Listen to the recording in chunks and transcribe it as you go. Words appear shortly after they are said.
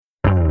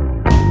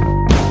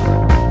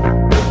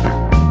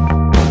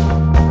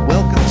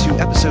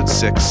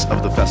6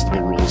 of the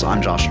Festival Rules.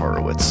 I'm Josh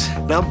Horowitz.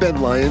 And I'm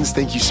Ben Lyons.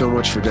 Thank you so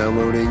much for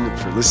downloading,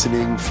 for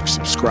listening, for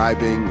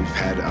subscribing. We've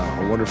had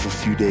a wonderful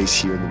few days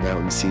here in the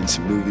mountains, seeing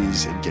some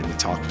movies and getting to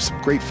talk with some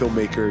great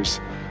filmmakers.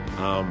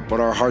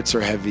 But our hearts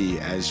are heavy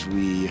as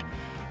we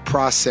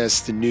process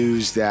the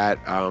news that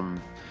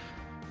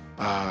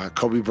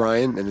Kobe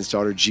Bryant and his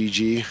daughter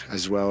Gigi,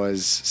 as well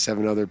as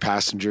 7 other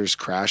passengers,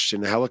 crashed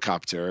in a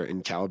helicopter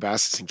in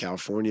Calabasas in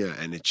California.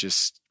 And it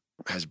just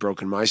has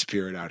broken my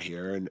spirit out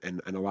here.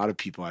 And a lot of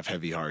people have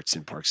heavy hearts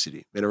in Park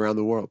City and around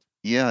the world.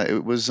 Yeah,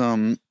 it was,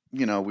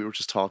 we were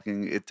just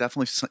talking. It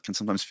definitely can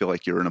sometimes feel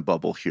like you're in a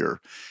bubble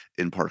here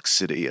in Park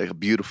City, like a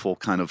beautiful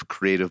kind of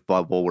creative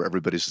bubble where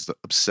everybody's just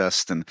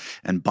obsessed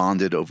and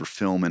bonded over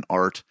film and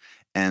art.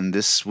 And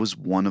this was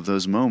one of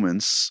those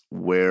moments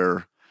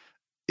where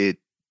it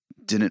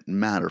didn't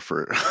matter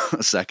for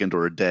a second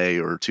or a day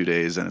or 2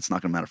 days, and it's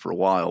not going to matter for a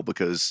while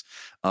because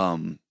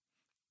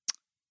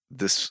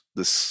this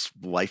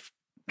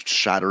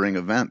life-shattering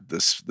event,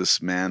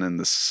 this man and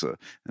this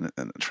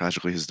and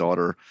tragically his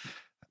daughter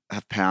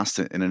have passed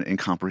in an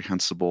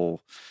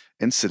incomprehensible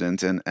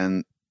incident,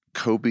 and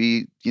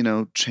Kobe,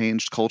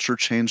 changed culture,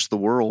 changed the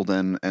world,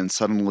 and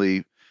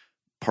suddenly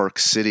Park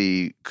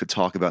City could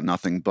talk about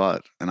nothing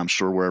but, and I'm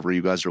sure wherever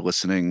you guys are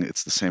listening,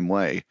 it's the same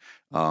way.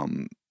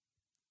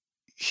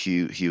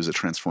 He was a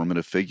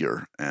transformative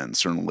figure, and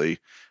certainly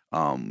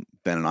Ben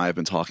and I have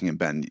been talking, and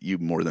Ben, you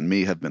more than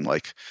me have been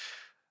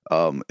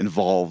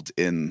involved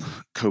in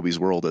Kobe's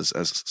world as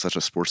such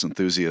a sports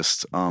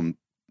enthusiast.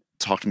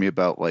 Talk to me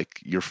about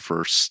your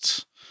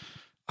first,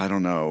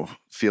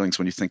 feelings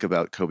when you think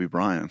about Kobe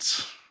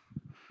Bryant.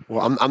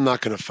 Well, I'm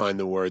not going to find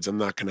the words. I'm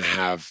not going to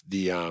have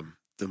the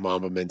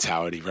Mamba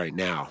mentality right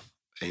now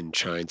in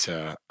trying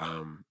to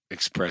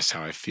express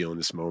how I feel in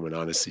this moment.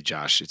 Honestly,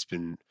 Josh, it's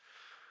been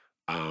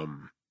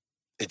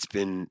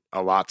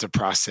a lot to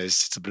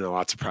process. It's been a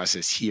lot to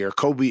process here.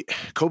 Kobe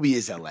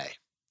is LA.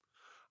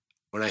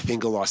 When I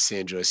think of Los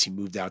Angeles, he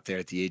moved out there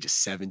at the age of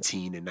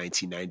 17 in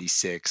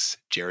 1996.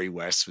 Jerry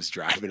West was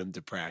driving him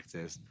to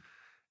practice,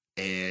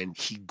 and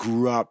he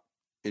grew up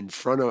in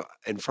front of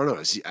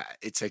us.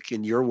 It's like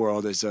in your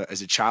world as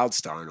a child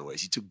star in a way.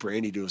 He took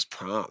Brandy to his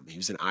prom. He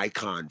was an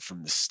icon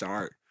from the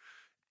start,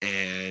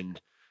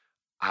 and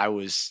I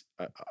was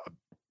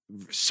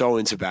so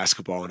into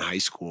basketball in high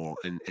school,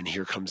 and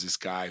here comes this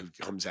guy who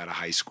comes out of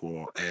high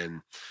school,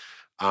 and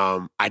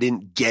I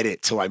didn't get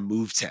it till I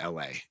moved to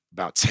LA.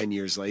 About 10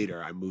 years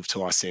later, I moved to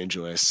Los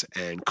Angeles,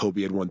 and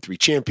Kobe had won 3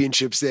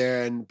 championships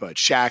there, but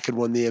Shaq had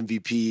won the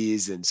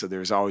MVPs, and so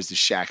there was always the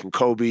Shaq and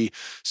Kobe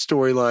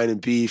storyline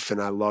and beef,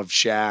 and I loved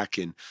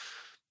Shaq.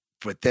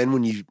 But then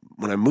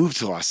when I moved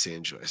to Los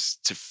Angeles,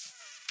 to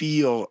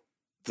feel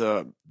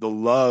the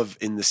love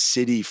in the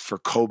city for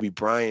Kobe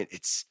Bryant,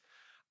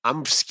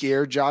 I'm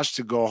scared, Josh,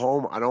 to go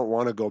home. I don't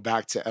want to go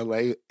back to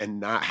LA and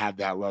not have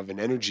that love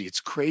and energy.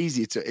 It's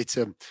crazy. It's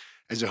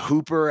as a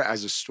hooper,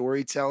 as a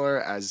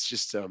storyteller, as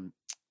just as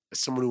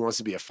someone who wants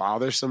to be a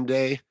father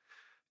someday.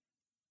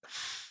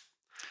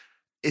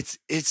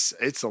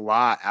 It's a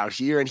lot out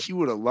here, and he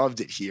would have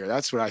loved it here.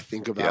 That's what I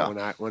think about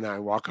when I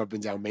walk up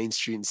and down Main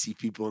Street and see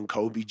people in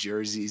Kobe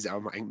jerseys.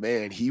 I'm like,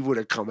 man, he would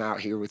have come out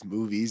here with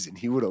movies, and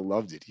he would have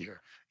loved it here.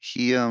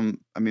 He, I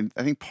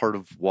think part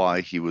of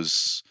why he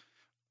was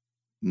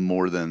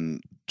more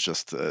than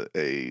just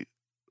a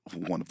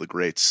one of the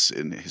greats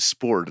in his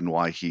sport, and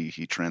why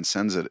he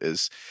transcends it,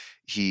 is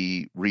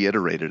he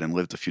reiterated and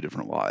lived a few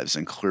different lives.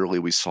 And clearly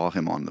we saw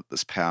him on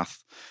this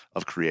path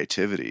of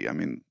creativity. I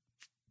mean,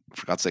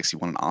 for God's sakes, he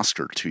won an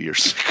Oscar 2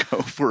 years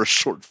ago for a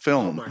short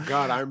film. Oh my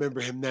God, I remember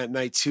him that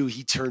night too.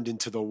 He turned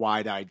into the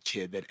wide-eyed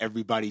kid that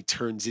everybody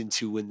turns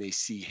into when they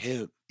see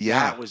him.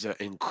 Yeah. That was an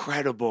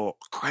incredible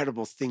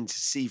thing to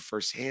see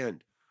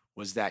firsthand,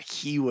 was that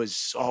he was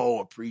so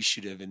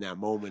appreciative in that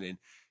moment.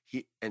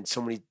 And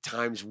so many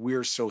times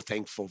we're so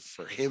thankful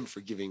for him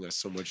for giving us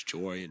so much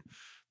joy. And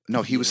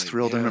no, he was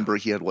thrilled. Yeah. I remember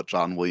he had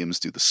John Williams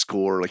do the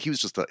score. He was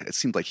just it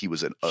seemed like he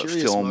was a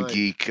film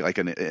geek,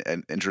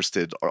 an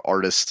interested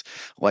artist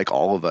like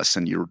all of us.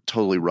 And you're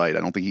totally right. I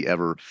don't think he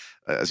ever,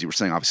 as you were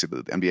saying, obviously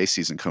the NBA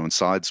season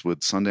coincides with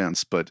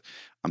Sundance, but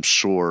I'm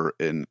sure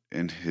in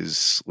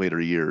his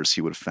later years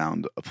he would have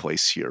found a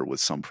place here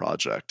with some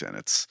project.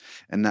 And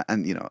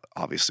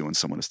obviously when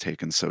someone is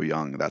taken so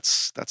young,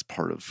 that's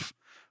part of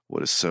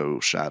what is so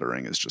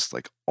shattering, is just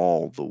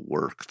all the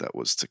work that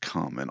was to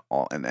come,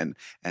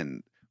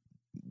 and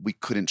we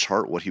couldn't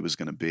chart what he was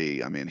going to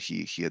be. I mean,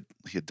 he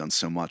had done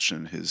so much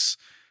in his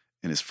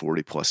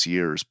 40 plus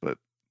years, but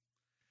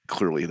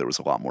clearly there was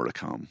a lot more to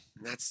come.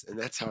 And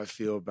that's how I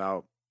feel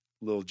about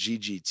little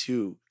Gigi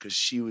too, because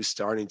she was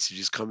starting to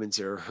just come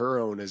into her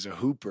own as a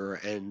hooper,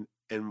 and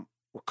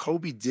what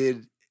Kobe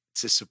did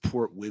to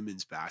support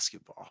women's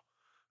basketball,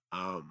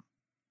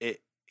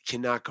 it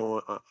cannot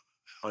go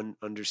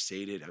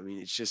understated. I mean,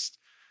 it's just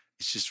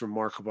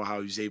remarkable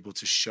how he's able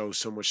to show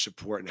so much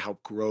support and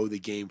help grow the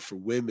game for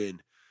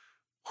women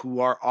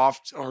who are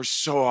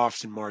so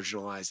often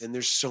marginalized. And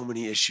there's so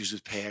many issues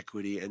with pay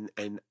equity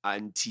and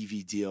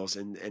TV deals,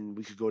 and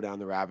we could go down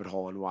the rabbit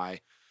hole on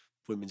why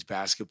women's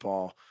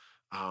basketball,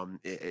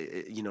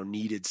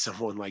 needed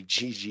someone like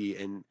Gigi.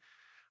 And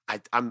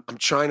I'm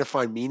trying to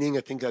find meaning,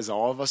 I think, as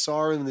all of us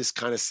are, in this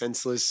kind of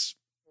senseless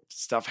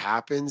stuff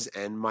happens.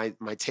 And my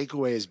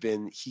takeaway has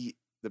been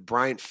the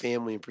Bryant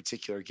family in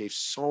particular gave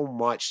so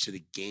much to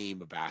the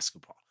game of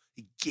basketball.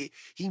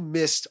 He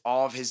missed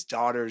all of his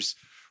daughter's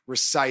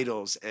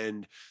recitals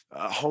and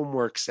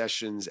homework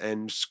sessions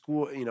and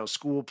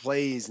school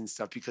plays and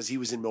stuff because he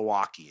was in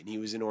Milwaukee and he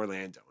was in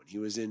Orlando and he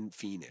was in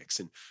Phoenix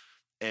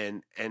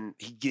and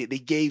they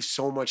gave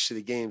so much to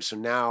the game. So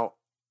now,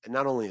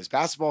 not only as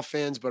basketball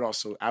fans, but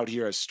also out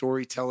here as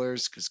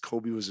storytellers, because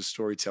Kobe was a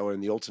storyteller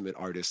and the ultimate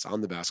artist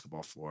on the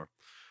basketball floor,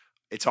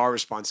 it's our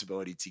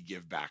responsibility to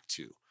give back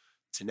too.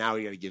 So now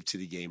we got to give to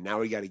the game. Now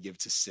we got to give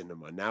to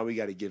cinema. Now we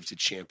got to give to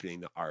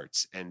championing the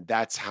arts. And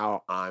that's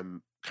how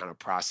I'm kind of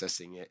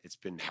processing it. It's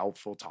been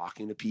helpful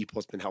talking to people.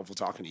 It's been helpful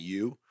talking to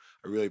you.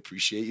 I really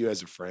appreciate you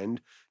as a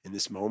friend in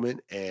this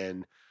moment.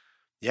 And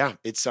yeah,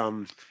 it's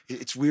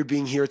weird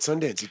being here at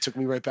Sundance. It took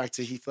me right back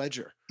to Heath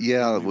Ledger.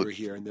 Yeah, we were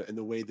here, and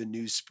the way the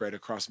news spread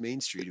across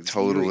Main Street. It was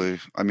totally. eerie.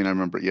 I mean, I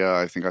remember. Yeah,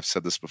 I think I've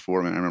said this before.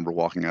 I mean, I remember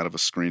walking out of a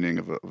screening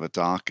of a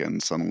doc,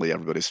 and suddenly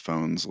everybody's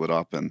phones lit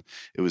up, and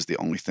it was the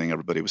only thing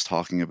everybody was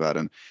talking about.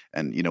 And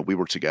we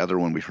were together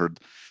when we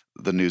heard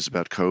the news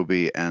about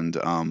Kobe, and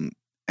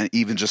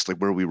even just like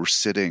where we were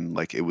sitting,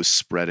 like it was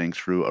spreading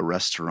through a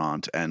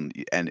restaurant, and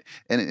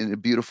in a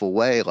beautiful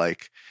way,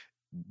 like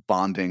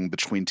bonding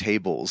between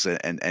tables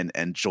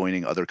and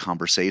joining other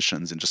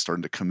conversations and just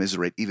starting to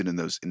commiserate even in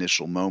those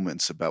initial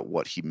moments about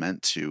what he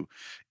meant to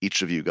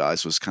each of you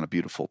guys was kind of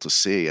beautiful to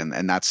see.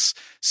 And that's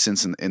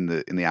since in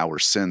the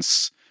hours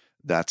since,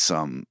 that's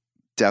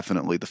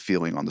definitely the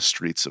feeling on the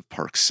streets of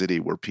Park City,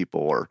 where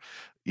people are,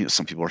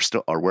 some people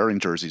are wearing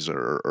jerseys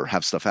or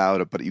have stuff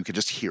out, but you can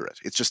just hear it.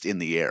 It's just in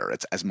the air.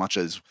 It's as much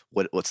as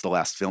what's the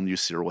last film you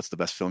see or what's the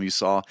best film you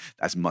saw.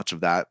 As much of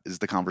that is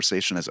the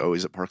conversation as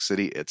always at Park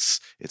City. It's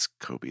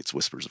Kobe. It's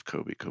whispers of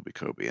Kobe, Kobe,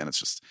 Kobe, and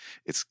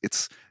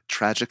it's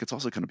tragic. It's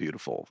also kind of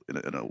beautiful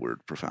in a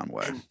weird, profound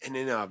way. And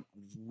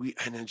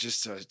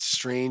it's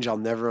strange. I'll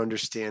never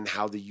understand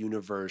how the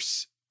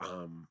universe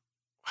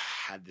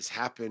had this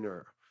happen,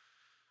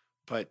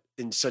 but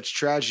in such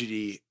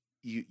tragedy.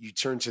 You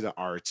turn to the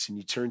arts and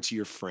you turn to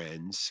your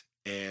friends,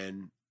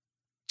 and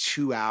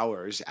 2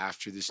 hours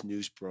after this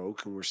news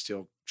broke and we're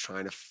still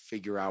trying to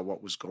figure out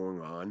what was going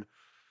on,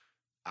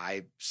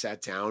 I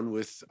sat down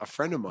with a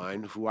friend of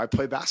mine who I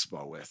play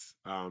basketball with,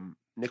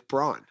 Nick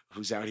Braun,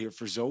 who's out here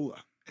for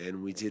Zola.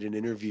 And we did an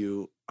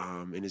interview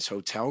in his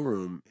hotel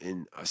room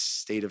in a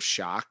state of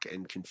shock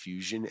and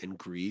confusion and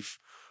grief,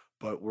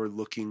 but we're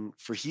looking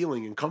for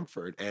healing and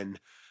comfort. And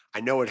I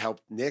know it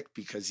helped Nick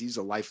because he's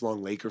a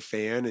lifelong Laker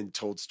fan and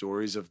told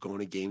stories of going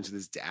to games with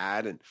his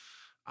dad. And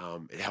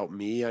it helped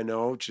me, I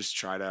know, just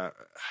try to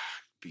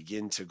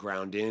begin to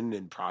ground in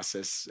and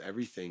process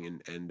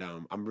everything. And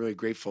I'm really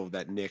grateful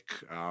that Nick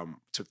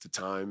took the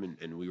time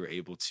and we were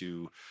able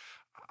to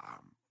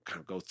kind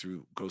of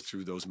go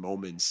through those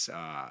moments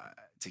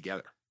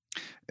together.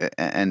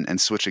 And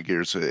switching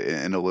gears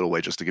in a little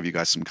way, just to give you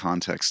guys some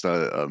context,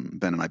 Ben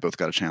and I both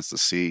got a chance to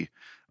see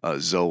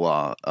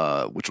Zola,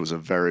 which was a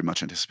very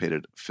much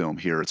anticipated film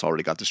here. It's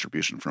already got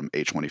distribution from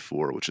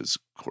A24, which is,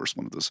 of course,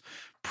 one of those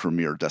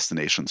premier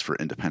destinations for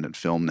independent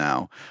film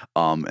now.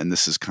 And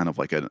this is kind of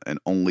like an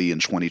only in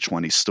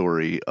 2020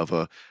 story of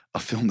a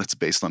film that's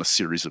based on a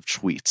series of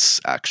tweets,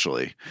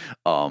 actually.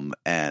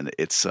 And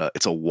it's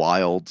a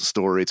wild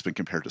story. It's been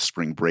compared to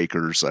Spring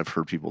Breakers. I've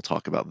heard people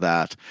talk about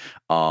that.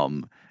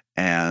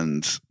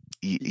 And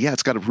yeah,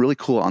 it's got a really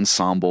cool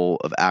ensemble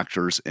of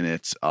actors in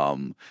it.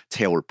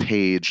 Taylor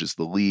Page is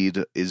the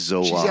lead, is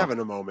Zola. She's having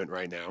a moment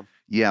right now.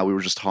 Yeah, we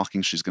were just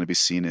talking. She's going to be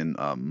seen in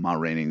Ma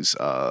Rainey's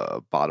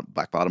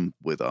Black Bottom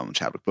with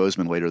Chadwick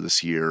Boseman later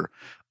this year.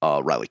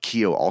 Riley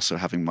Keough also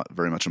having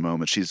very much a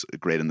moment. She's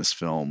great in this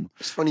film.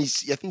 It's funny.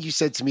 I think you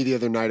said to me the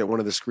other night at one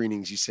of the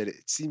screenings, you said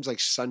it seems like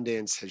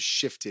Sundance has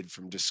shifted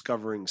from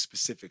discovering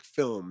specific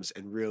films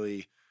and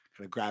really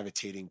kind of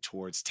gravitating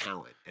towards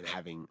talent and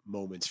having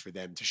moments for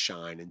them to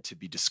shine and to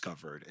be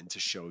discovered and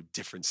to show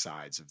different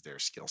sides of their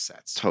skill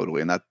sets.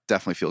 Totally. And that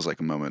definitely feels like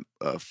a moment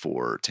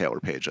for Taylor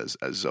Page as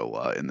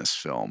Zola in this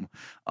film.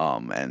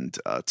 And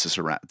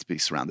to be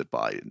surrounded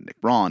by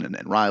Nick Braun and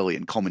Riley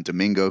and Coleman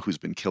Domingo, who's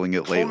been killing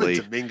it lately.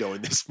 Coleman Domingo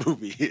in this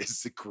movie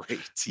is great.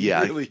 He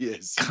really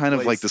is. Kind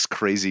of like this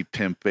crazy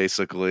pimp,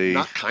 basically.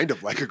 Not kind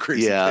of like a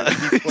crazy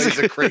pimp. He plays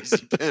a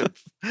crazy pimp.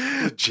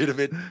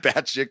 Legitimate,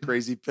 batshit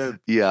crazy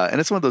pimp. Yeah.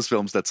 And it's one of those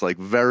films that's like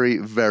very,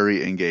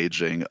 very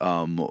engaging.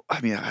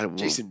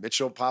 Jason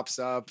Mitchell pops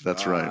up.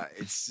 That's right.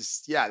 It's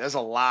just, there's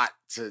a lot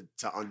to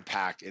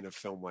unpack in a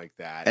film like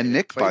that. And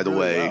Nick, by the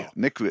way,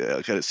 Nick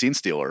got a scene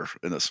stealer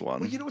in this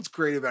one. Well, you know what's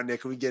great about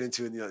Nick, and we get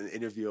into in the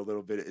interview a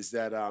little bit, is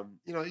that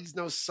he's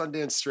no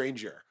Sundance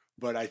stranger.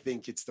 But I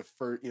think it's the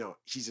first,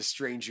 he's a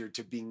stranger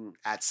to being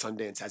at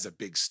Sundance as a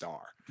big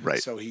star.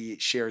 Right. So he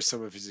shares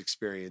some of his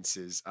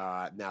experiences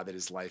now that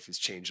his life has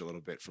changed a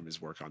little bit from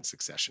his work on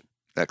Succession.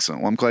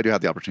 Excellent. Well, I'm glad you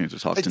had the opportunity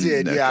to talk to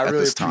Nick yeah, I at really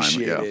this time.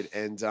 appreciate Yeah. it.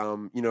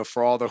 And,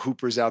 for all the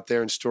hoopers out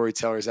there and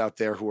storytellers out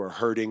there who are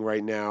hurting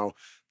right now,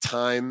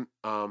 time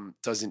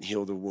doesn't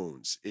heal the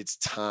wounds. It's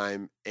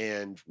time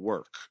and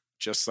work,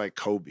 just like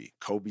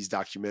Kobe's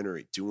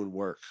documentary, doing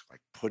work,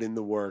 like put in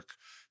the work,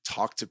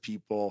 talk to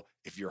people.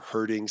 If you're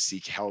hurting,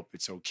 seek help.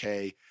 It's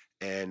okay.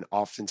 And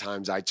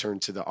oftentimes I turn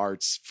to the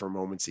arts for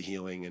moments of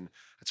healing. And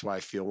that's why I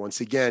feel, once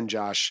again,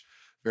 Josh,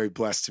 very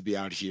blessed to be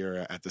out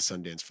here at the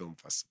Sundance Film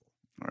Festival.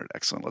 All right,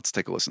 excellent. Let's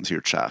take a listen to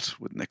your chat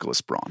with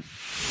Nicholas Braun.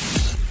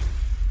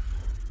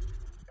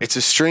 It's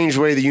a strange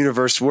way the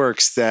universe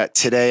works that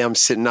today I'm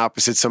sitting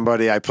opposite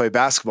somebody I play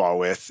basketball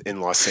with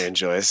in Los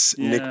Angeles,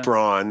 Nick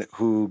Braun,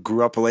 who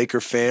grew up a Laker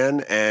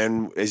fan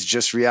and is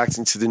just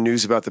reacting to the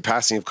news about the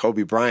passing of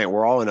Kobe Bryant.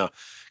 We're all in a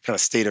kind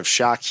of state of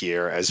shock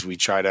here as we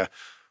try to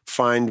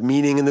find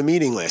meaning in the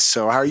meaningless.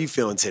 So how are you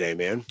feeling today,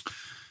 man?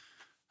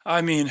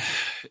 I mean,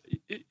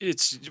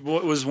 it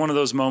was one of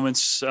those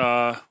moments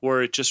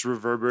where it just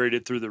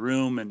reverberated through the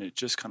room and it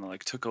just kind of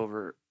like took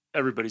over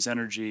everybody's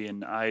energy.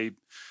 And I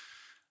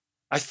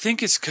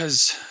think it's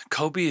because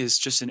Kobe is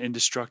just an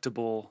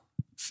indestructible.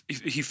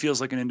 He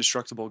feels like an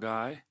indestructible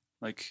guy.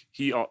 Like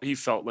he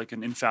felt like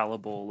an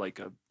infallible, like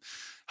a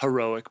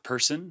heroic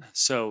person.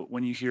 So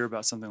when you hear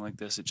about something like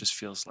this, it just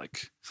feels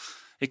like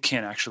that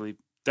can't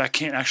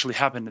actually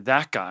happen to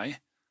that guy.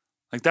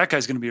 Like that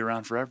guy's going to be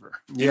around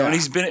forever. You know? And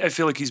I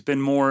feel like he's been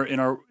more in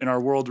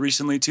our world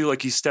recently too.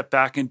 Like he's stepped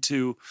back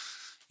into,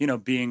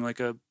 being like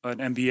an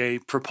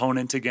NBA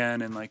proponent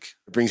again. And like,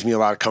 it brings me a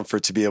lot of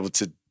comfort to be able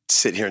to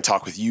sit here and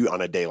talk with you on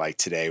a day like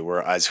today,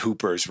 where as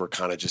hoopers, we're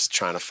kind of just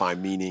trying to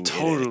find meaning.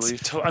 Totally.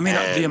 I mean,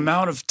 the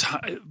amount of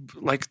time,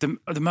 like the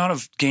amount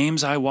of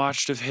games I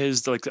watched of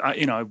his, like,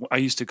 I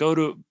used to go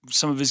to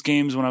some of his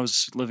games when I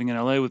was living in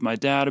LA with my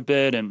dad a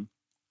bit, and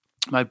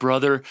my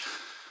brother.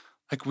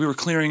 Like we were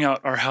clearing out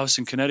our house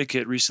in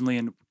Connecticut recently,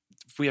 and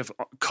we have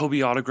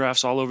Kobe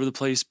autographs all over the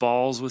place,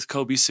 balls with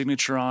Kobe's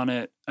signature on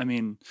it. I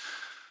mean,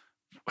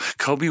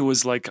 Kobe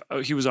was like,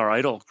 he was our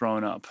idol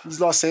growing up. He's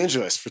Los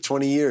Angeles for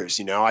 20 years.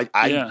 I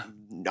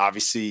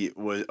obviously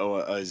was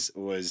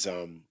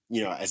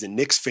as a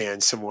Knicks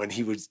fan, someone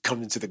he would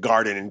come into the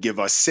Garden and give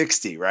us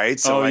 60, right?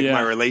 So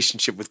my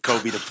relationship with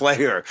Kobe, the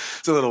player,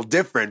 is a little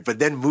different. But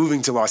then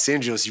moving to Los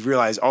Angeles, you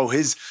realize,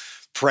 his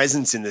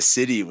presence in the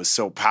city was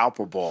so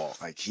palpable.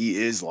 Like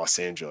he is Los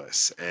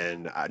Angeles,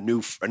 and a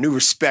new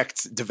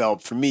respect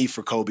developed for me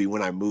for Kobe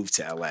when I moved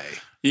to LA.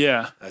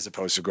 Yeah, as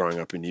opposed to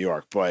growing up in New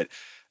York. But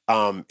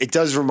it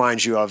does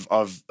remind you of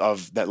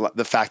that,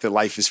 the fact that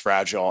life is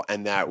fragile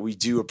and that we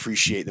do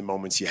appreciate the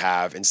moments you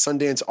have. And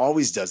Sundance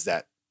always does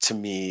that to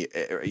me,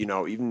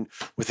 even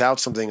without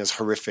something as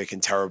horrific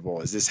and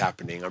terrible as this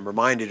happening. I'm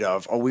reminded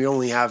of, we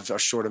only have a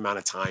short amount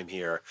of time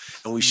here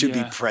and we should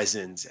be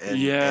present. And,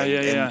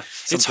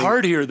 It's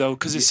hard here though,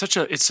 because it's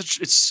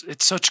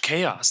such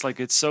chaos. Like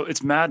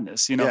it's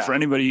madness, for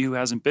anybody who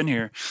hasn't been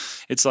here.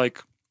 It's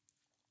like,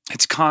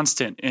 it's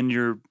constant and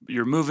you're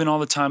moving all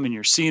the time and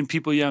you're seeing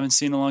people you haven't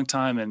seen in a long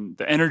time. And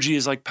the energy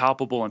is like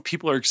palpable and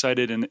people are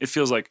excited and it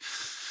feels like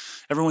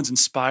everyone's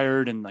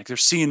inspired and like they're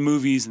seeing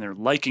movies and they're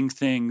liking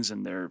things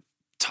and they're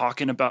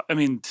talking about,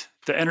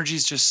 the energy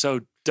is just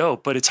so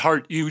dope, but it's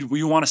hard.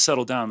 You want to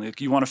settle down. Like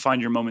you want to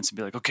find your moments and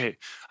be like, okay,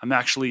 I'm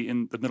actually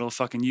in the middle of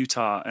fucking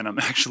Utah and I'm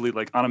actually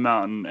like on a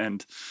mountain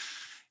and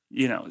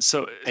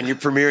and you're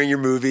premiering your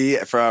movie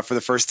for the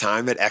first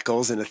time at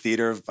Eccles in a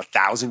theater of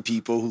 1,000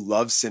 people who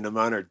love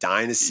cinema and are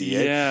dying to see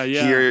it. Yeah.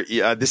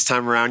 Here, this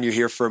time around, you're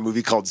here for a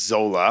movie called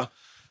Zola,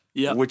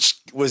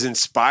 which was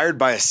inspired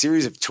by a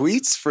series of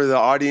tweets. For the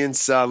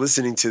audience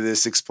listening to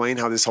this, explain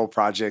how this whole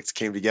project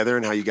came together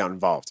and how you got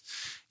involved.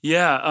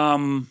 Yeah.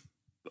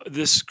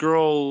 This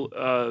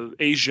girl,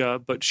 Asia,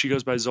 but she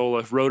goes by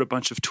Zola, wrote a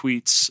bunch of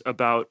tweets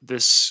about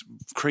this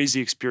crazy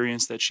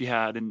experience that she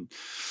had. And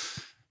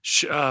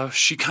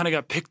she kind of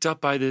got picked up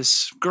by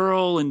this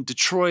girl in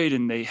Detroit,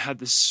 and they had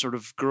this sort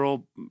of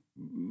girl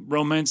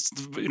romance,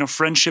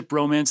 friendship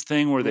romance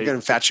thing where they got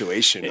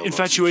infatuation.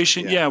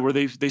 Where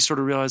they sort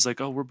of realized like,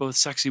 we're both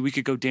sexy. We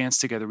could go dance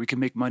together. We could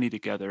make money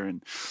together.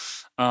 And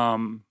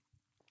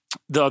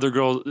the other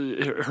girl,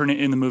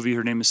 in the movie,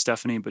 her name is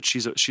Stephanie, but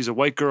she's a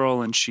white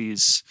girl, and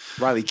she's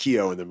Riley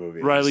Keough in the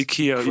movie. Riley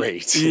Keough,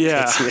 great.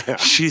 Yeah,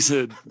 she's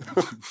a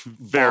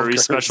very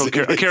special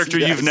character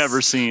you've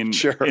never seen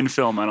in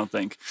film, I don't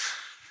think.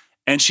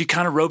 And she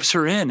kind of ropes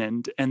her in,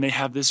 and they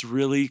have this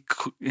really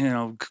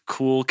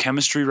cool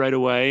chemistry right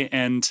away,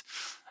 and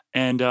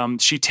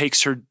she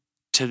takes her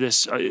to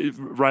this.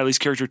 Riley's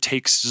character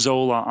takes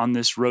Zola on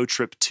this road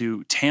trip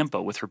to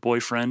Tampa with her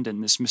boyfriend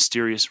and this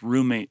mysterious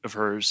roommate of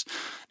hers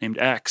named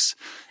X,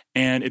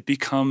 and it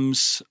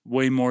becomes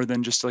way more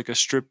than just like a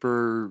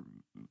stripper,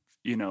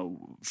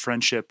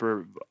 friendship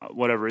or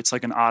whatever. It's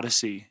like an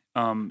odyssey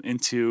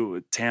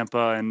into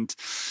Tampa and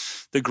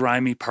the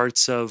grimy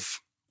parts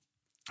of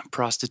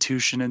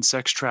prostitution and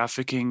sex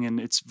trafficking, and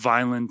it's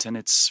violent and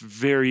it's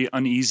very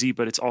uneasy,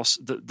 but it's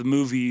also the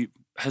movie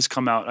has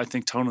come out, I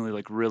think, tonally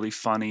like really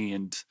funny,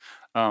 and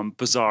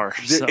bizarre.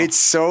 It's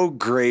so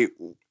great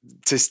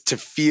to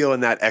feel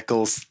in that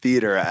Eccles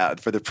Theater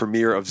for the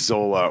premiere of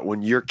Zola.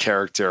 When your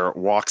character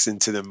walks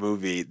into the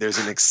movie, there's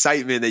an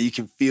excitement that you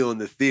can feel in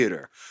the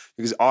theater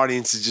because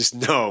audiences just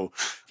know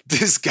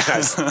this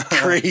guy's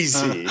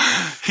crazy.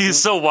 He's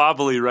so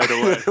wobbly right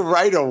away.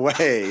 Right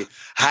away.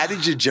 How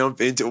did you jump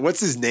into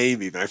what's his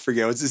name even? I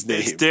forget what's his name.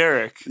 It's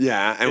Derek.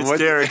 Yeah. And it's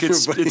Derek.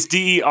 It's Derrek.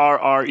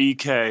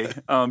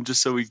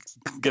 Just so we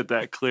get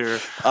that clear.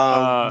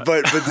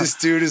 But this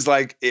dude is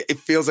like, it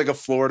feels like a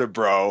Florida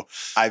bro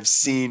I've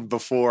seen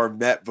before,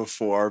 met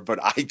before, but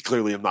I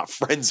clearly am not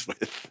friends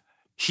with.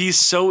 He's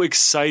so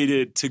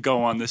excited to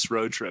go on this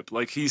road trip.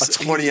 Like he's a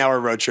 20-hour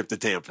road trip to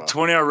Tampa.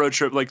 20-hour road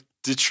trip. Like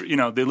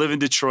Detroit, they live in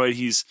Detroit.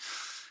 He's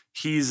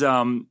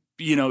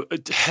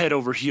head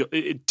over heel,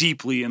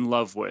 deeply in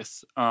love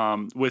with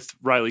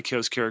Riley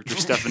Keough's character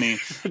Stephanie.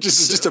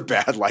 just a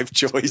bad life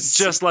choice.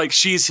 Just like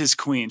she's his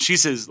queen.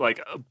 She's his like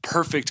a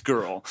perfect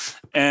girl,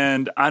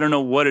 and I don't know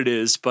what it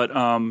is, but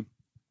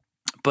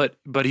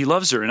he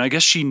loves her, and I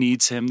guess she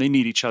needs him. They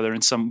need each other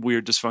in some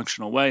weird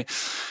dysfunctional way,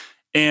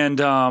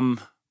 and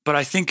but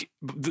I think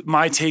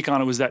my take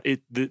on it was that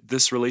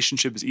this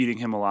relationship is eating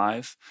him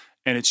alive,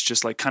 and it's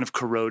just like kind of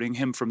corroding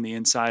him from the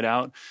inside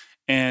out.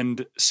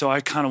 And so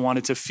I kind of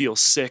wanted to feel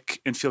sick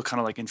and feel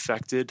kind of like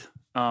infected.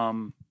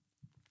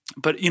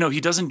 But he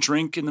doesn't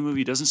drink in the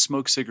movie. He doesn't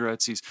smoke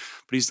cigarettes. But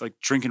he's like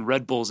drinking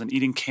Red Bulls and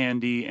eating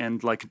candy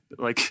and like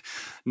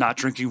not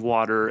drinking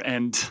water.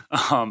 And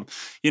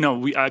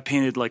I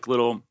painted like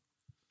little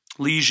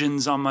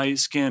lesions on my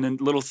skin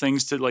and little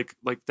things to like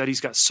that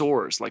he's got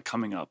sores like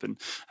coming up, and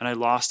I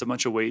lost a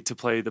bunch of weight to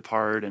play the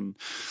part, and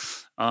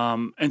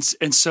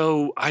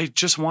so I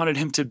just wanted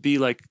him to be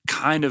like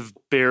kind of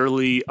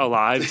barely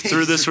alive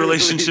through this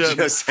relationship, really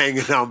just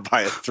hanging on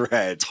by a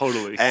thread.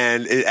 Totally.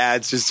 And it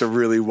adds just a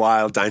really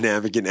wild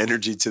dynamic and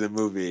energy to the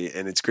movie,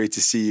 and it's great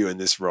to see you in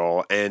this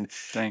role. And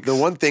Thanks. The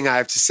one thing I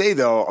have to say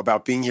though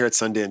about being here at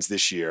Sundance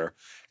this year,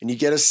 and you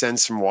get a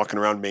sense from walking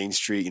around Main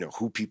Street,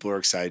 who people are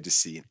excited to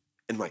see.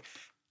 And like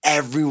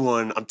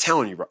everyone, I'm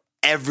telling you, bro,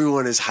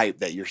 everyone is hyped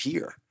that you're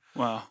here.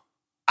 Wow.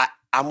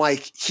 I'm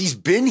like, he's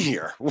been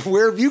here.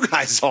 Where have you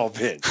guys all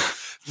been?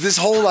 This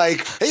whole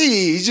like, hey,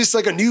 he's just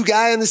like a new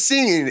guy on the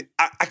scene.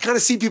 I kind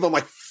of see people, I'm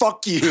like,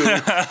 fuck you.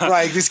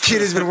 Like, this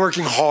kid has been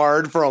working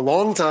hard for a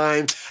long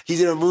time. He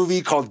did a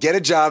movie called Get a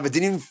Job. It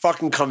didn't even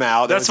fucking come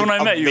out. That's when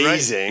I met you, right?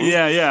 Amazing.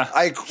 Yeah.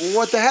 Like,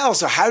 what the hell?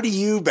 So how do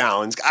you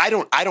balance? I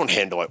don't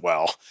handle it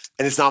well,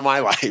 and it's not my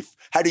life.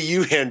 How do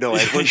you handle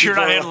it? When You're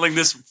not handling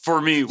this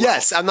for me. Well.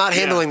 Yes, I'm not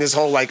handling this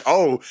whole like,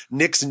 oh,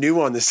 Nick's new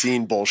on the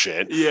scene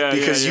bullshit.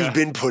 Because you've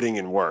been putting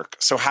in work.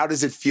 So how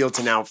does it feel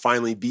to now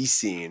finally be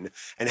seen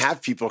and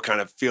have people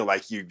kind of feel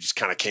like you just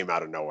kind of came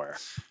out of nowhere?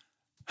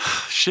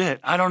 Shit,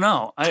 I don't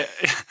know.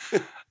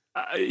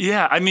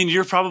 I mean,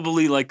 you're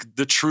probably like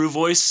the true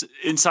voice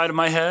inside of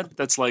my head.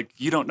 That's like,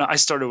 you don't know. I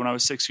started when I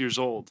was 6 years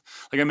old.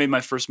 Like I made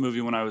my first movie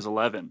when I was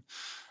 11.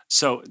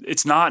 So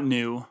it's not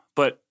new,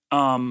 but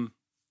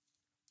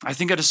I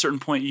think at a certain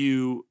point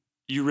you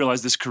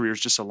realize this career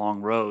is just a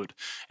long road,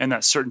 and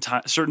that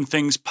certain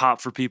things pop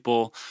for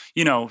people.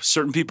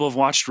 Certain people have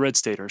watched Red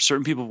State, or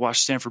certain people have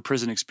watched Stanford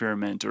Prison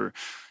Experiment, or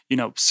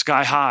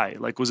Sky High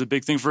like was a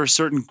big thing for a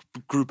certain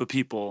group of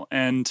people,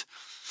 and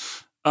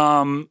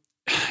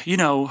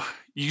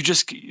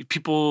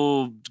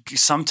people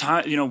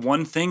sometimes,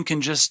 one thing can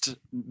just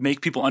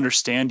make people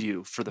understand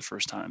you for the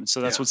first time. And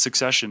so that's what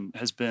Succession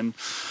has been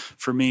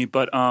for me.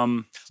 But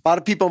a lot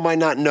of people might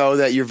not know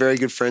that you're very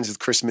good friends with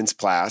Chris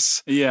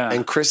Mintz-Plasse. Yeah.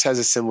 And Chris has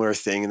a similar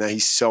thing in that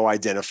he's so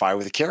identified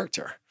with a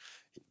character.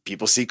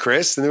 People see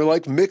Chris and they're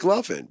like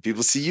McLuffin.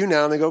 People see you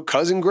now and they go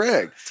Cousin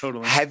Greg.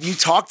 Totally. Have you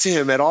talked to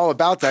him at all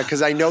about that?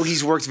 Because I know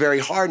he's worked very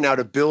hard now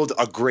to build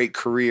a great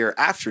career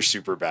after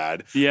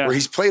Superbad, where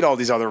he's played all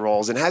these other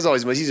roles and has all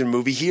these. He's in a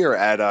movie here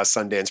at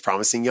Sundance,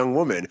 Promising Young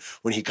Woman.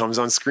 When he comes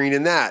on screen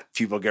in that,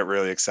 people get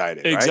really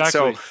excited. Exactly. Right?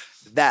 So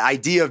that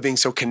idea of being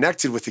so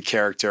connected with the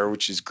character,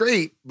 which is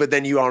great, but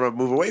then you want to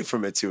move away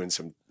from it too in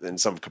some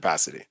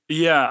capacity.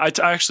 Yeah, I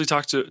actually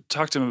talked to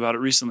him about it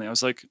recently. I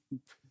was like,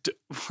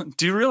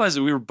 do you realize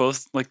that we were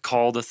both like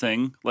called a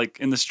thing like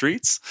in the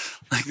streets?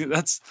 Like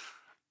that's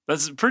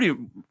pretty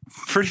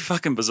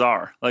fucking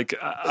bizarre. Like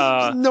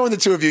knowing the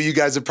two of you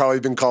guys have probably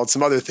been called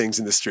some other things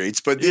in the streets,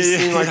 but these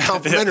seem like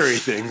complimentary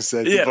things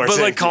that people are but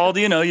saying. Like called,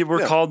 you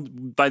were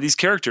called by these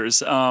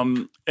characters.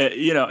 And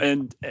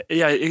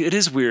it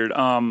is weird.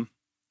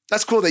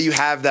 That's cool that you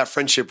have that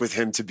friendship with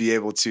him to be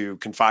able to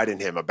confide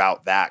in him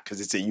about that, because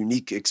it's a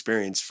unique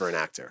experience for an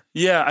actor.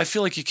 Yeah, I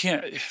feel like you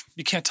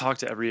can't talk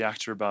to every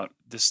actor about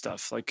this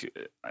stuff. Like,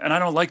 and I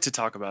don't like to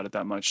talk about it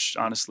that much,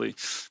 honestly.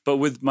 But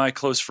with my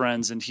close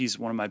friends, and he's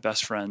one of my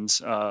best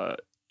friends,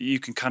 you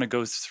can kind of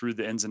go through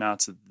the ins and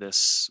outs of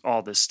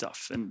all this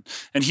stuff. And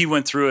he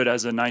went through it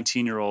as a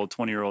 19-year-old,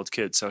 20-year-old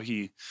kid. So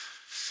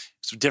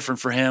it's different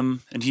for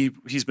him, and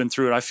he's been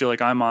through it. I feel like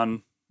I'm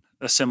on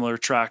a similar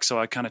track, so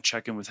I kind of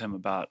check in with him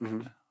about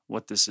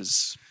what this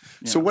is.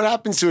 So what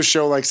happens to a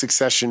show like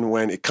Succession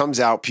when it comes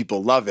out,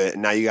 people love it,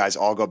 and now you guys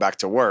all go back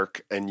to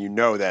work and you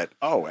know that,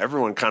 oh,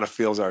 everyone kind of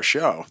feels our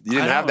show. You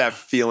didn't have that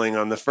feeling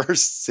on the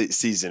first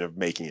season of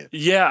making it.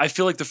 Yeah, I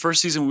feel like the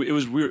first season, we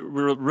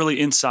were really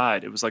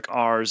inside. It was like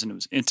ours, and it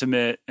was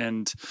intimate,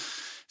 and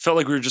felt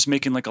like we were just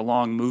making like a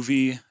long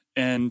movie.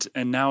 And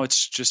now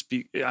it's just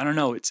I don't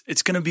know.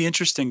 It's going to be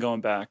interesting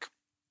going back.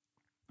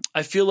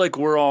 I feel like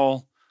we're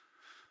all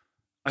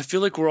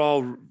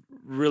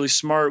really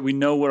smart. We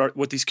know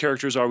what these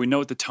characters are. We know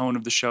what the tone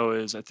of the show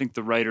is. I think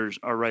our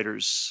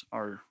writers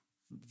are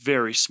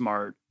very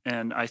smart,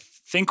 and I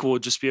think we'll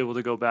just be able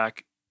to go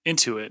back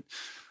into it.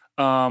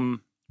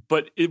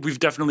 But we've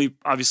definitely,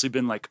 obviously,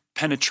 been like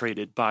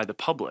penetrated by the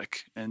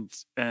public, and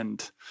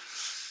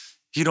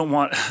you don't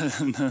want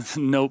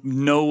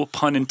no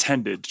pun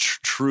intended.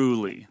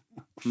 Truly,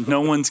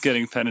 no one's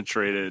getting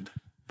penetrated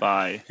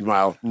by.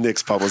 Meanwhile,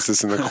 Nick's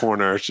publicist in the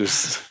corner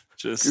just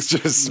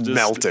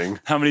melting.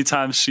 How many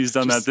times she's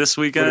done that this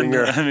weekend?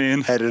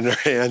 Head in her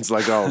hands,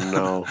 like, oh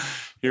no.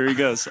 Here he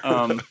goes.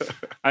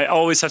 I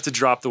always have to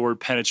drop the word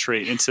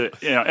penetrate into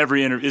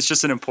every interview. It's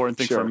just an important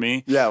thing for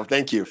me. Yeah, well,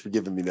 thank you for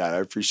giving me that. I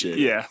appreciate it.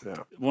 Yeah,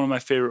 one of my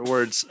favorite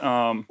words.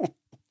 I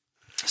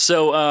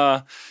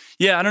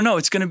don't know.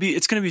 It's gonna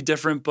be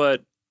different,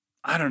 but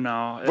I don't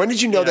know. When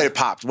did you know that it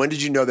popped? When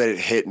did you know that it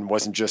hit and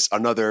wasn't just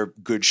another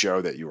good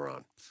show that you were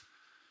on?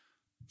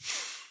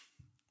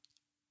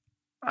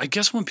 I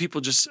guess when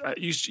people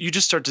you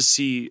just start to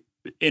see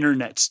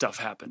internet stuff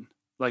happen,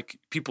 like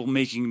people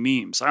making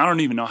memes. I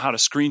don't even know how to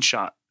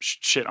screenshot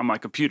shit on my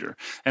computer,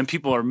 and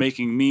people are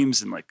making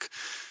memes and like,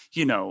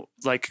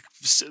 like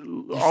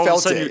all of a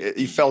sudden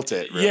you felt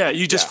it. Really. Yeah,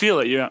 you just feel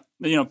it. Yeah,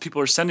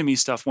 people are sending me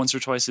stuff once or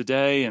twice a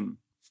day, and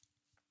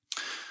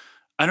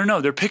I don't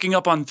know. They're picking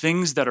up on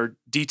things that are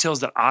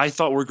details that I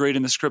thought were great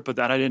in the script, but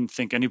that I didn't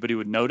think anybody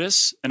would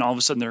notice. And all of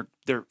a sudden,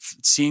 they're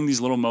seeing these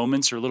little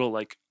moments or little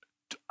like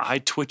eye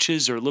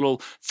twitches or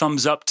little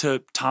thumbs up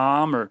to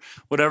Tom or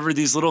whatever,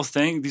 these little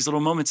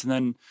moments. And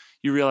then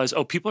you realize,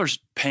 oh, people are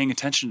paying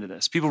attention to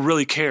this. People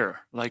really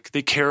care. Like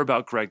they care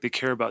about Greg. They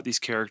care about these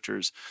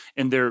characters,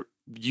 and they're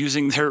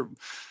using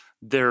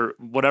their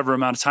whatever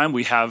amount of time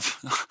we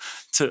have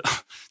to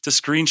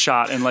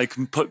screenshot and like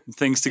put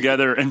things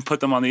together and put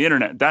them on the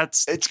internet.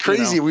 It's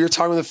crazy. We were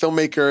talking with a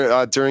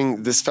filmmaker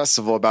during this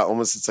festival about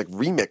it's like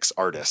remix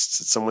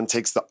artists. Someone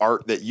takes the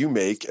art that you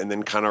make and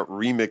then kind of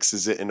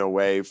remixes it in a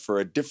way for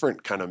a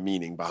different kind of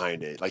meaning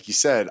behind it. Like you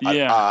said,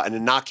 an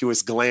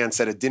innocuous glance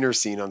at a dinner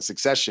scene on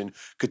Succession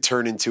could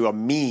turn into a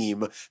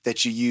meme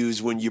that you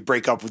use when you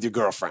break up with your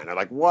girlfriend. Or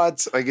like,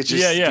 what? Like it's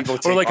just people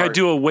take or like art. I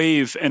do a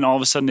wave and all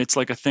of a sudden it's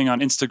like a thing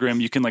on Instagram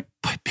you can like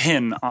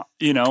pin,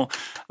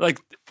 like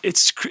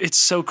it's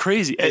so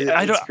crazy.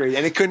 It's crazy.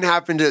 And it couldn't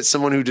happen to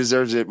someone who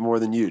deserves it more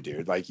than you,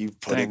 dude. Like you've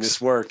put in this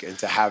work, and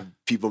to have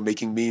people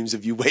making memes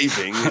of you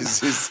waving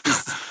is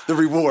the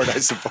reward, I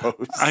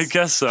suppose. I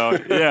guess so.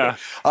 Yeah.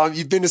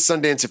 You've been to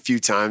Sundance a few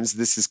times.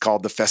 This is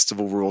called the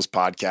Festival Rules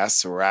Podcast.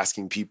 So we're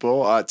asking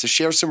people to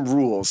share some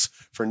rules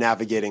for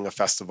navigating a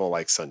festival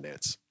like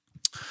Sundance.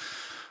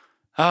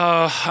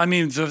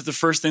 The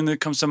first thing that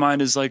comes to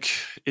mind is like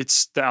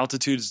it's the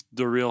altitude is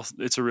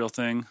it's a real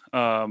thing.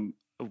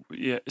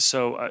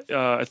 So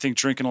I think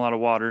drinking a lot of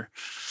water.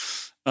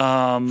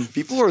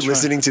 People who are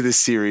listening to this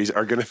series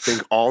are going to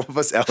think all of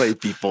us LA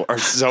people are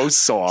so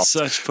soft.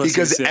 Such pussies,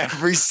 because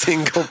every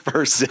single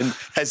person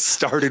has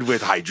started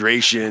with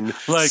hydration,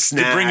 like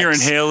snacks, bring your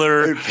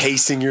inhaler,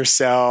 pacing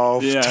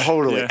yourself. Yeah,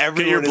 totally. Yeah.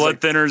 Get your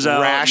blood thinners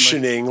out.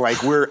 Rationing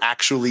like we're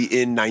actually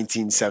in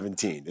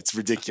 1917. It's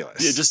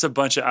ridiculous. Yeah, just a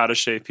bunch of out of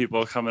shape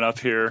people coming up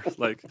here.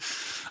 Like,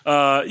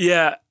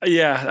 yeah.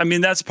 I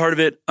mean, that's part of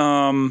it.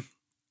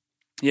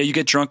 You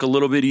get drunk a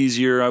little bit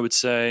easier, I would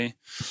say.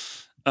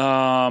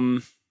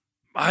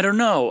 I don't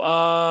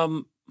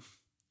know.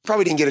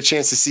 Probably didn't get a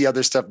chance to see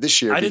other stuff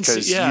this year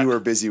because you were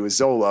busy with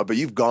Zola, but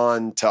you've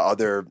gone to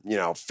other,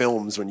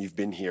 films when you've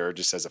been here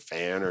just as a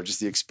fan or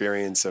just the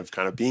experience of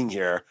kind of being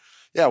here.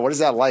 Yeah. What is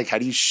that like?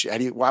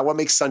 What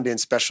makes Sundance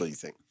special, you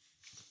think?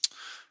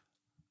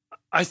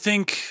 I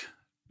think,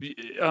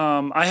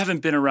 I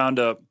haven't been around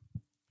a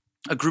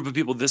group of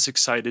people this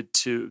excited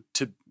to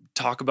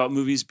talk about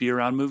movies, be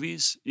around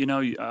movies.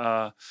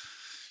 You're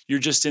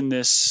just in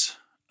this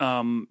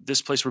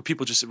place where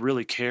people just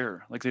really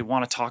care. Like they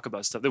want to talk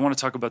about stuff. They want to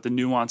talk about the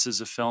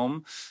nuances of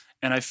film.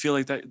 And I feel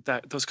like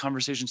that those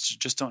conversations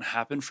just don't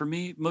happen for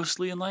me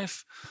mostly in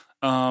life.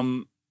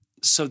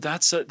 So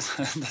that's a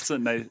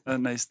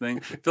nice thing.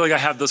 I feel like I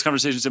have those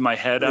conversations in my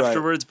head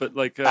afterwards, but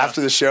like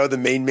after the show, the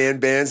main man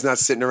band's not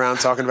sitting around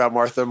talking about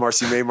Martha,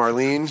 Marcy May,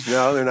 Marlene.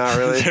 No, they're not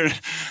really.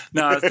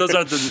 No, those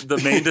aren't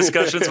the main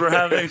discussions we're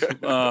having.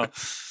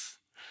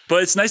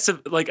 But it's nice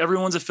to like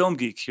everyone's a film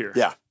geek here.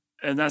 Yeah.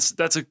 And that's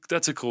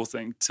a cool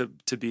thing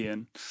to be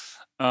in.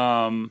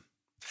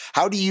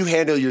 How do you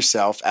handle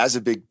yourself as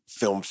a big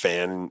film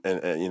fan and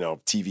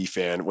TV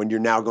fan when you're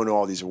now going to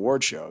all these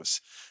award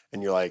shows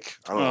and you're like,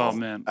 I don't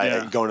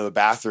know, going to the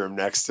bathroom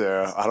next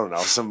to, I don't know,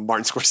 some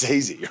Martin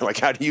Scorsese. You're like,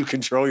 how do you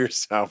control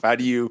yourself? How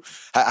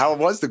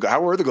were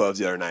the globes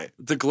the other night?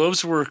 The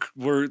globes were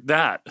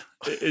that.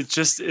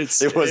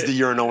 It was the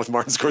urinal with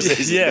Martin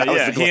Scorsese.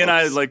 Yeah. He and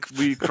I, like,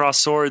 we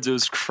crossed swords. It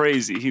was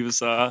crazy. He was,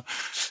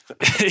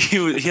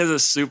 he has a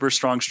super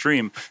strong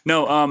stream.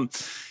 No,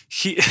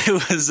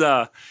 it was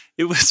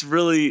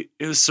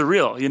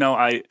surreal. You know,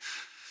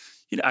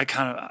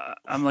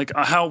 I'm like,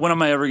 when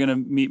am I ever going to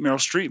meet Meryl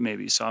Streep?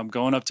 Maybe. So I'm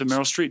going up to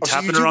Meryl Streep,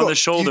 tapping her on the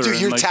shoulder.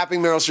 You're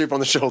tapping Meryl Streep on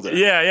the shoulder.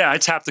 Yeah. I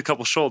tapped a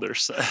couple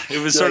shoulders.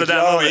 It was sort of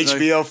that moment.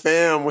 HBO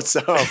fam, what's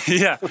up?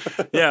 Yeah.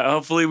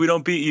 Hopefully we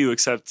don't beat you,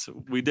 except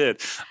we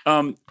did.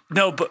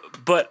 No,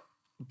 but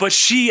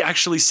she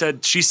actually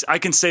said, I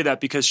can say that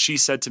because she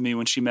said to me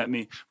when she met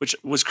me, which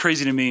was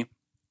crazy to me. I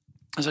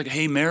was like,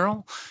 hey,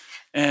 Meryl.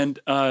 And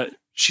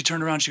she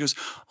turned around. She goes,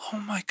 oh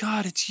my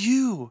God, it's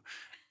you.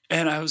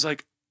 And I was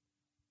like,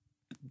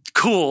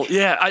 cool.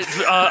 Yeah.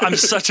 I'm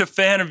such a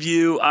fan of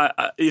you.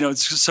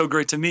 It's just so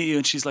great to meet you.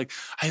 And she's like,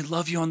 I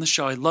love you on the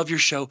show. I love your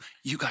show.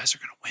 You guys are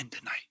going to win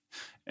tonight.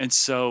 And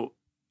so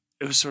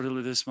it was sort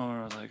of this moment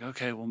where I was like,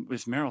 okay, well,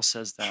 if Meryl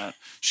says that,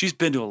 she's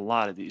been to a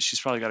lot of these. She's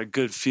probably got a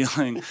good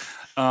feeling.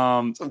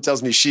 Someone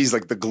tells me she's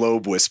like the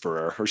globe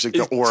whisperer, or she's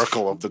like the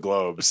oracle of the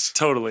globes.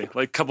 Totally.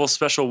 Like a couple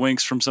special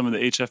winks from some of the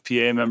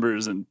HFPA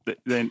members. And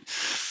then,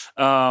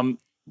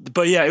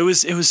 but yeah, it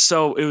was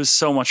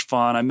so much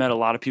fun. I met a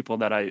lot of people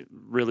that I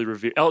really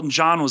revere. Elton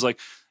John was like,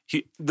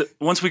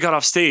 once we got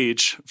off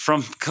stage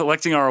from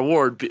collecting our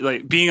award,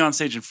 like being on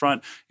stage in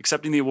front,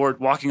 accepting the award,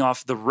 walking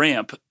off the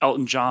ramp,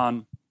 Elton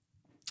John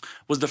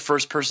was the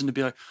first person to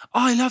be like,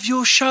 oh, I love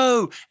your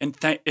show. And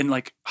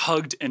like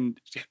hugged and,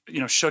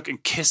 shook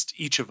and kissed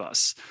each of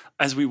us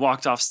as we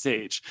walked off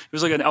stage. It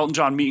was like an Elton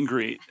John meet and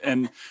greet.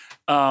 And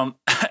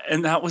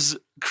that was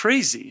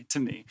crazy to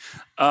me.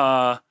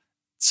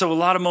 So a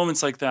lot of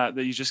moments like that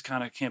you just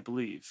kind of can't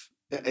believe.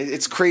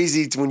 It's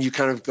crazy when you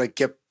kind of like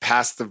get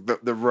past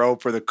the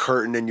rope or the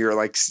curtain and you're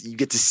like, you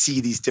get to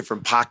see these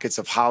different pockets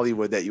of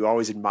Hollywood that you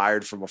always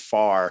admired from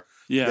afar.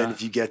 Yeah. Then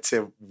if you get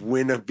to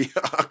win a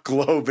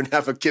globe and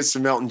have a kiss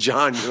from Elton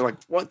John, you're like,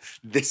 what?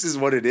 This is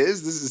what it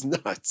is? This is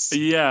nuts.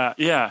 Yeah.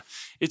 Yeah.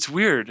 It's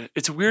weird.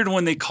 It's weird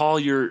when they call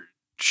your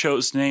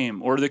show's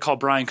name or they call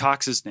Brian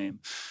Cox's name,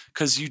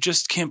 because you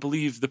just can't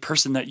believe the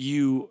person that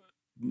you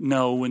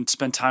know and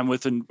spend time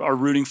with and are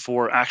rooting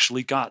for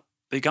actually got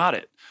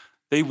it.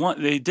 They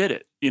did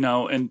it,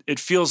 and it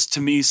feels to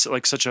me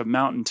like such a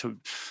mountain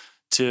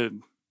to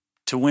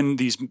win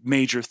these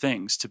major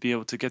things, to be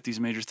able to get these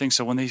major things.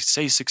 So when they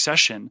say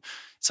Succession,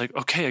 it's like,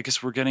 okay, I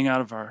guess we're getting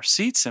out of our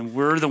seats and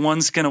we're the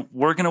ones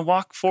we're going to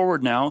walk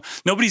forward now.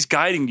 Nobody's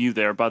guiding you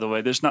there, by the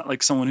way. There's not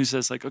like someone who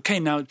says like, okay,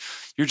 now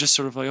you're just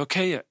sort of like,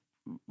 okay,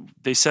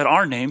 they said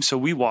our name, so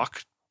we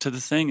walk to the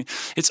thing.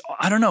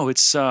 I don't know.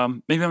 It's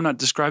maybe I'm not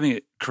describing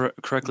it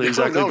correctly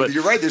exactly. No, but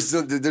you're right.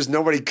 There's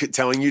nobody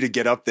telling you to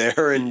get up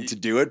there and to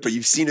do it, but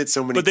you've seen it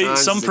so many times. But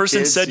some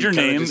person said your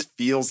name. Just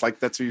feels like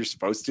that's what you're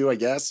supposed to, I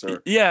guess.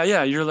 Or yeah.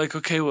 You're like,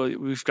 okay, well,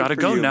 we've got to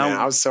go now. Man.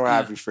 I was so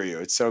happy for you.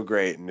 It's so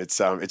great, and it's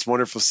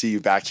wonderful to see you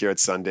back here at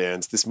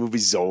Sundance. This movie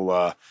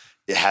Zola.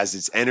 It has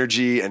its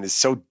energy and is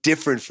so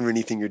different from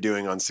anything you're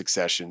doing on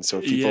Succession. So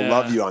if people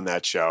love you on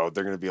that show,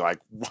 they're going to be like,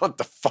 what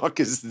the fuck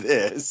is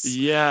this?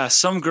 Yeah.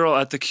 Some girl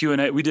at the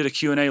Q&A, we did a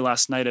Q&A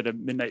last night at a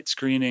midnight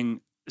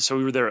screening. So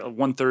we were there at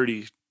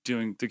 1:30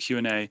 doing the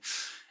Q&A.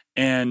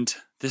 And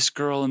this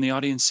girl in the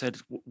audience said,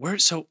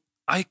 so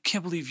I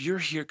can't believe you're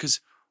here,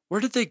 because where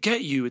did they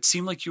get you? It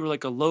seemed like you were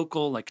like a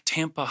local, like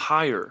Tampa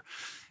hire,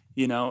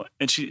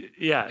 and she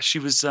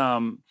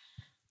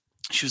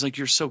was like,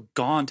 you're so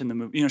gaunt in the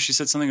movie. She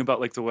said something about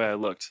like the way I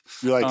looked.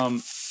 You're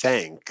like,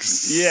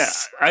 thanks. Yeah.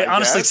 I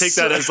honestly take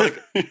that as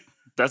like,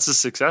 that's a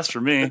success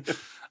for me.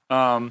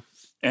 I'll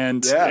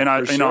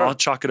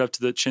chalk it up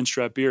to the chin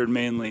strap beard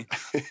mainly.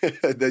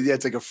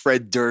 It's like a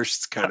Fred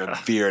Durst kind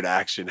of beard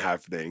action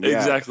happening. Yeah.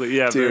 Exactly.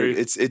 Yeah. Dude,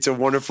 it's a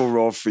wonderful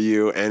role for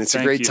you, and it's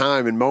a great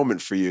time and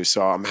moment for you.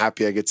 So I'm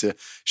happy I get to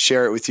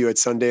share it with you at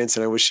Sundance,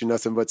 and I wish you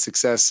nothing but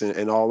success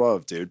and all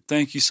love, dude.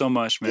 Thank you so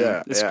much, man.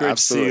 Yeah, it's great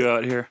absolutely. To see you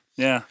out here.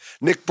 Yeah.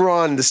 Nick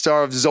Braun, the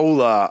star of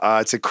Zola.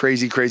 It's a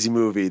crazy, crazy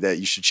movie that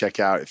you should check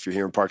out if you're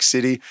here in Park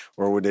City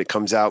or when it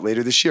comes out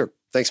later this year.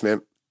 Thanks,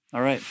 man.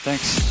 All right.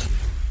 Thanks.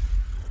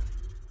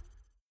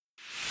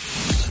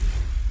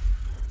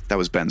 That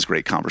was Ben's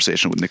great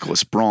conversation with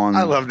Nicholas Braun.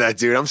 I love that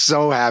dude. I'm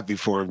so happy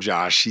for him,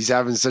 Josh. He's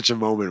having such a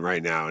moment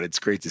right now, and it's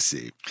great to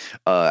see.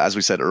 As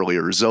we said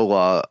earlier,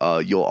 Zola,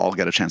 you'll all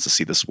get a chance to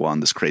see this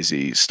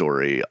crazy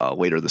story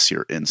later this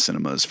year in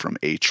cinemas from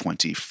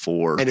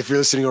A24. And if you're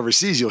listening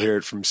overseas, you'll hear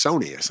it from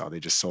Sony. I saw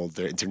they just sold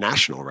their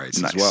international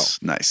rights as well.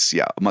 Nice.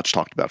 Yeah, a much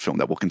talked about film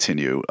that will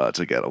continue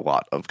to get a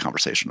lot of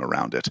conversation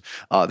around it.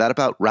 That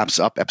about wraps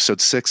up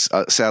episode 6.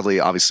 Sadly,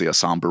 obviously a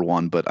somber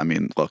one, but I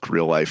mean, look,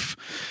 real life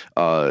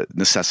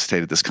necessity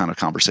necessitated this kind of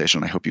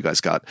conversation. I hope you guys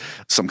got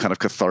some kind of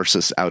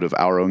catharsis out of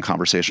our own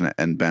conversation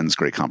and Ben's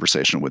great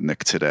conversation with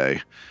Nick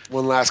today.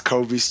 One last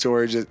Kobe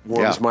story just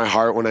warms my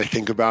heart when I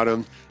think about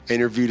him. I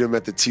interviewed him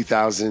at the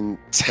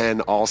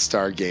 2010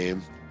 All-Star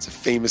Game. It's a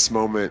famous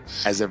moment.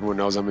 As everyone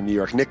knows, I'm a New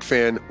York Knicks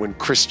fan. When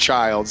Chris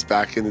Childs,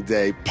 back in the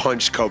day,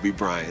 punched Kobe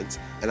Bryant.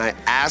 And I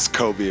asked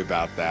Kobe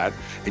about that,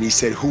 and he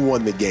said, who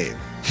won the game?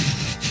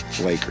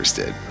 Lakers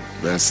did.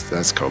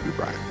 That's Kobe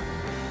Bryant.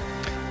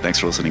 Thanks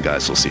for listening,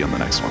 guys. We'll see you on the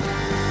next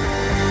one.